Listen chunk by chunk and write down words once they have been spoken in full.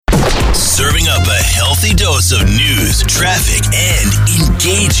Serving up a healthy dose of news, traffic, and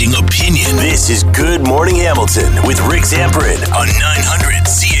engaging opinion. This is Good Morning Hamilton with Rick Zamperin on 900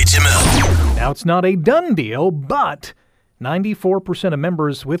 CHML. Now, it's not a done deal, but 94% of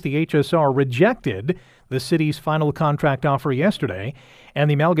members with the HSR rejected the city's final contract offer yesterday, and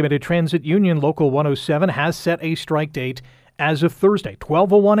the Amalgamated Transit Union Local 107 has set a strike date as of Thursday,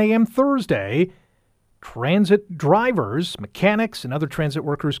 12:01 a.m. Thursday. Transit drivers, mechanics, and other transit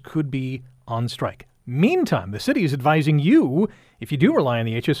workers could be on strike. Meantime, the city is advising you, if you do rely on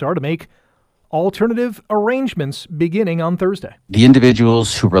the HSR, to make alternative arrangements beginning on Thursday. The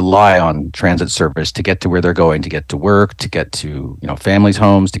individuals who rely on transit service to get to where they're going, to get to work, to get to families'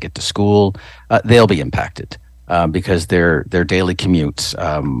 homes, to get to school, they'll be impacted because their daily commutes,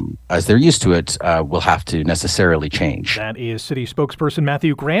 as they're used to it, will have to necessarily change. That is city spokesperson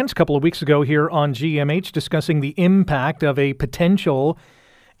Matthew Grant a couple of weeks ago here on GMH discussing the impact of a potential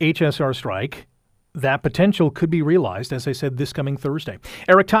HSR strike. That potential could be realized, as I said, this coming Thursday.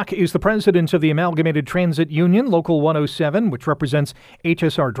 Eric Tuck is the president of the Amalgamated Transit Union, Local 107, which represents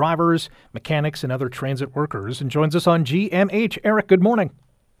HSR drivers, mechanics, and other transit workers, and joins us on GMH. Eric, good morning.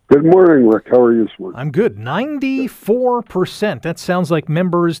 Good morning, Rick. How are you this morning? I'm good. 94%. That sounds like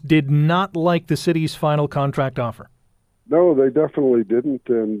members did not like the city's final contract offer. No, they definitely didn't,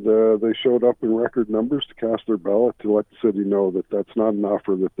 and they showed up in record numbers to cast their ballot to let the city know that that's not an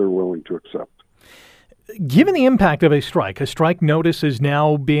offer that they're willing to accept. Given the impact of a strike notice has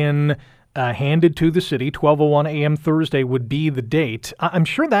now been handed to the city. 12:01 a.m. Thursday would be the date. I'm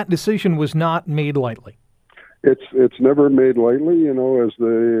sure that decision was not made lightly. It's never made lightly. As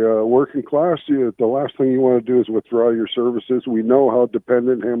the working class, the last thing you want to do is withdraw your services. We know how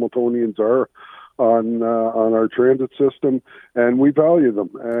dependent Hamiltonians are on our transit system, and we value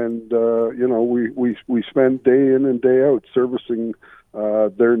them. And we spend day in and day out servicing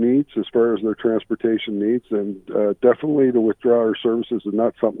their needs as far as their transportation needs, and definitely to withdraw our services is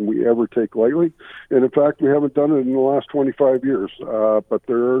not something we ever take lightly. And in fact, we haven't done it in the last 25 years. But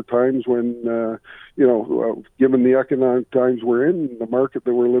there are times when, given the economic times we're in, the market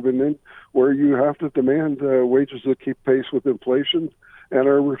that we're living in, where you have to demand wages that keep pace with inflation and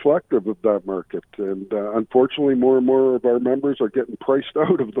are reflective of that market. And unfortunately, more and more of our members are getting priced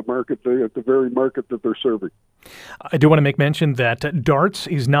out of the market, at the very market that they're serving. I do want to make mention that Darts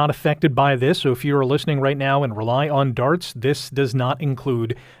is not affected by this. So if you're listening right now and rely on Darts, this does not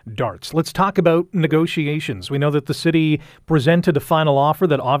include Darts. Let's talk about negotiations. We know that the city presented a final offer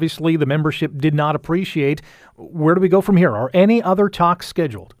that obviously the membership did not appreciate. Where do we go from here? Are any other talks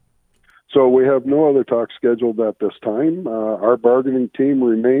scheduled? So we have no other talks scheduled at this time. Our bargaining team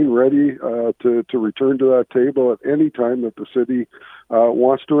remain ready to return to that table at any time that the city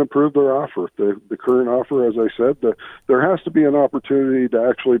wants to improve their offer. The current offer, as I said, there has to be an opportunity to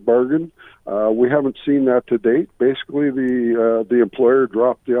actually bargain. We haven't seen that to date. Basically, the employer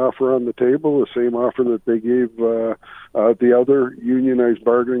dropped the offer on the table, the same offer that they gave the other unionized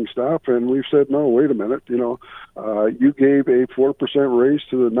bargaining staff, and we've said, no, wait a minute, you gave a 4% raise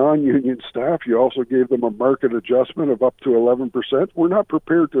to the non-union staff. You also gave them a market adjustment of up to 11%. We're not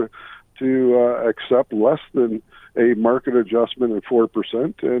prepared to accept less than a market adjustment of 4%,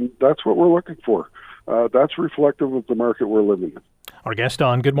 and that's what we're looking for. That's reflective of the market we're living in. Our guest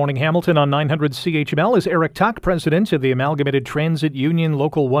on Good Morning Hamilton on 900 CHML is Eric Tuck, president of the Amalgamated Transit Union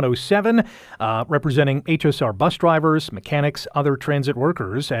Local 107, representing HSR bus drivers, mechanics, other transit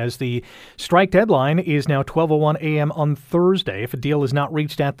workers, as the strike deadline is now 12:01 a.m. on Thursday. If a deal is not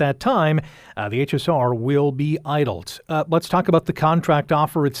reached at that time, the HSR will be idled. Let's talk about the contract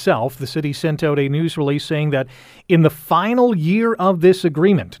offer itself. The city sent out a news release saying that in the final year of this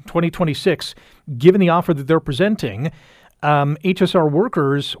agreement, 2026, given the offer that they're presenting, HSR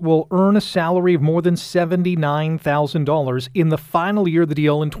workers will earn a salary of more than $79,000 in the final year of the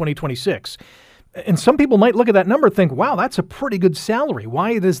deal in 2026. And some people might look at that number and think, wow, that's a pretty good salary.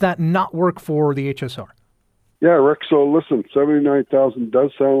 Why does that not work for the HSR? Yeah, Rick, so listen, $79,000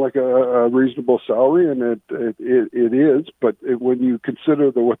 does sound like a reasonable salary, and it is, but when you consider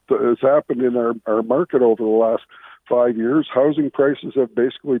what has happened in our market over the last 5 years, housing prices have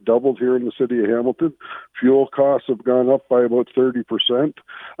basically doubled here in the city of Hamilton. Fuel costs have gone up by about 30%.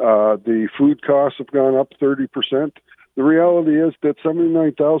 The food costs have gone up 30%. The reality is that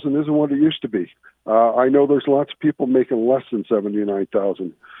 $79,000 isn't what it used to be. I know there's lots of people making less than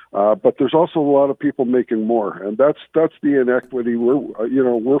 $79,000, but there's also a lot of people making more, and that's the inequity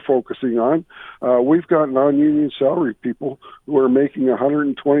we're focusing on. We've got non-union salary people who are making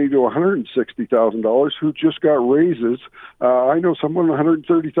 $120,000 to $160,000 who just got raises. I know someone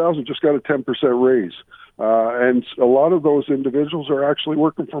 $130,000 just got a 10% raise. And a lot of those individuals are actually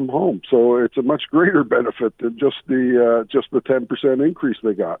working from home, so it's a much greater benefit than just the 10% increase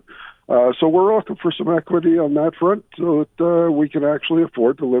they got. So we're looking for some equity on that front so that we can actually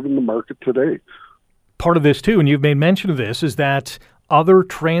afford to live in the market today. Part of this, too, and you've made mention of this, is that other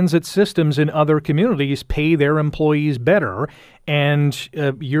transit systems in other communities pay their employees better, and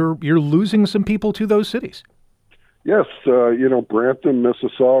you're losing some people to those cities. Yes, Brampton,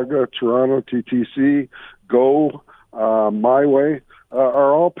 Mississauga, Toronto, TTC, GO, My Way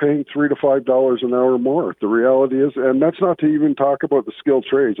are all paying $3 to $5 an hour more. The reality is, and that's not to even talk about the skilled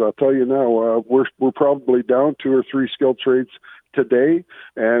trades. I'll tell you now, we're probably down 2 or 3 skilled trades today,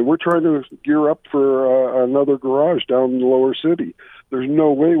 and we're trying to gear up for another garage down in the lower city. There's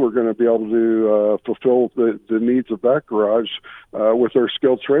no way we're going to be able to fulfill the needs of that garage with our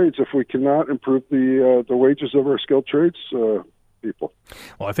skilled trades if we cannot improve the wages of our skilled trades people.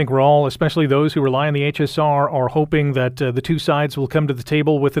 Well, I think we're all, especially those who rely on the HSR, are hoping that the two sides will come to the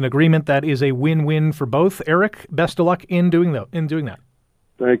table with an agreement that is a win-win for both. Eric, best of luck in doing that.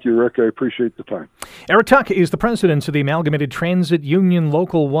 Thank you, Rick. I appreciate the time. Eric Tuck is the president of the Amalgamated Transit Union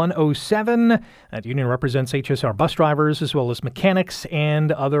Local 107. That union represents HSR bus drivers as well as mechanics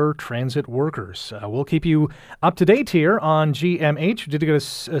and other transit workers. We'll keep you up to date here on GMH. We did get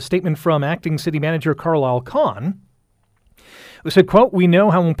a statement from Acting City Manager Carlisle Khan, who said, quote, "We know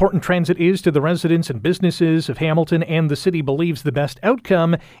how important transit is to the residents and businesses of Hamilton, and the city believes the best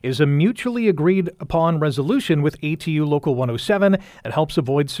outcome is a mutually agreed upon resolution with ATU Local 107 that helps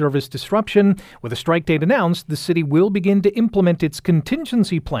avoid service disruption. With a strike date announced, the city will begin to implement its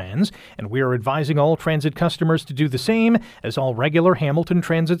contingency plans, and we are advising all transit customers to do the same, as all regular Hamilton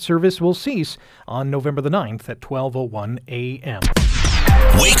transit service will cease on November the 9th at 12:01 a.m.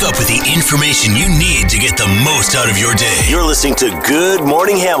 Wake up with the information you need to get the most out of your day. You're listening to Good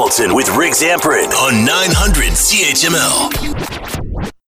Morning Hamilton with Rick Zamperin on 900 CHML.